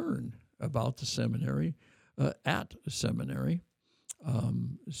discern about the seminary, at the seminary.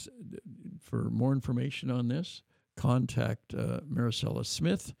 For more information on this, contact Maricela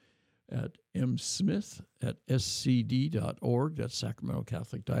Smith at msmith@scd.org, that's Sacramento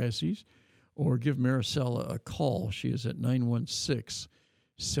Catholic Diocese, or give Maricela a call. She is at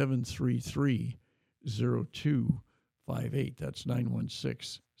 916-733-0258. That's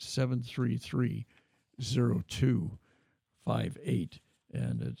 916-733-0258.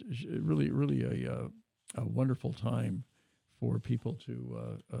 And it's really a wonderful time for people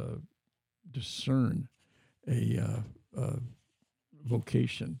to discern a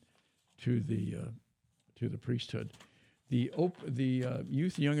vocation to the priesthood. The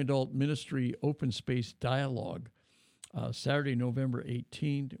Youth Young Adult Ministry Open Space Dialogue, Saturday, November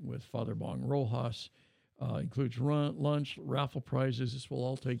 18th, with Father Bong Rojas, includes lunch, raffle prizes. This will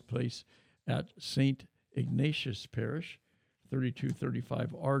all take place at St. Ignatius Parish,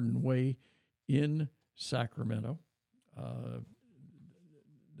 3235 Arden Way in Sacramento.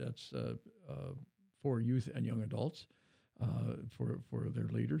 That's for youth and young adults. for their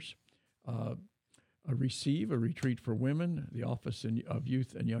leaders. A Receive, a retreat for women. The Office of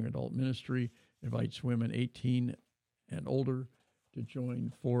Youth and Young Adult Ministry invites women 18 and older to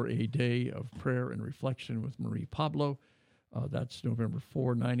join for a day of prayer and reflection with Marie Pablo. That's November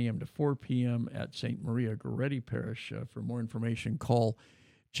 4, 9 a.m. to 4 p.m. at St. Maria Goretti Parish. For more information, call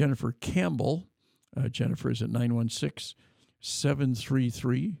Jennifer Campbell. Jennifer is at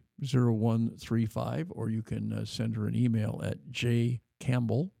 916-733-0135, or you can send her an email at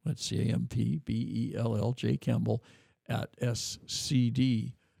jcampbell, that's C-A-M-P-B-E-L-L, jcampbell at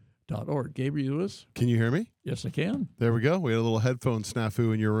scd.org. Gabriel Lewis? Can you hear me? Yes, I can. There we go. We had a little headphone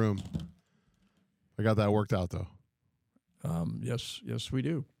snafu in your room. I got that worked out, though. Yes, we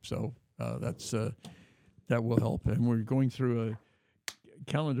do. So that will help. And we're going through a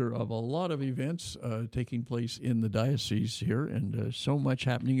calendar of a lot of events taking place in the diocese here, and so much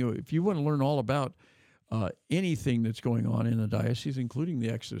happening. If you want to learn all about anything that's going on in the diocese, including the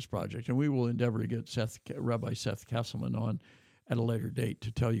Exodus Project, and we will endeavor to get Rabbi Seth Castleman on at a later date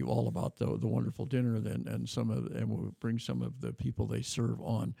to tell you all about the wonderful dinner, and we'll bring some of the people they serve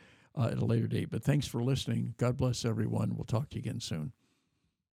on at a later date. But thanks for listening. God bless everyone. We'll talk to you again soon.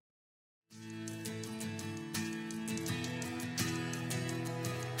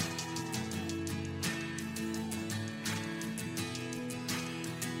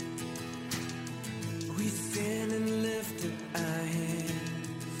 We stand and lift up our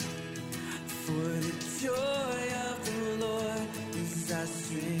hands, for the joy of the Lord is our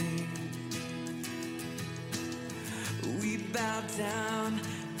strength. We bow down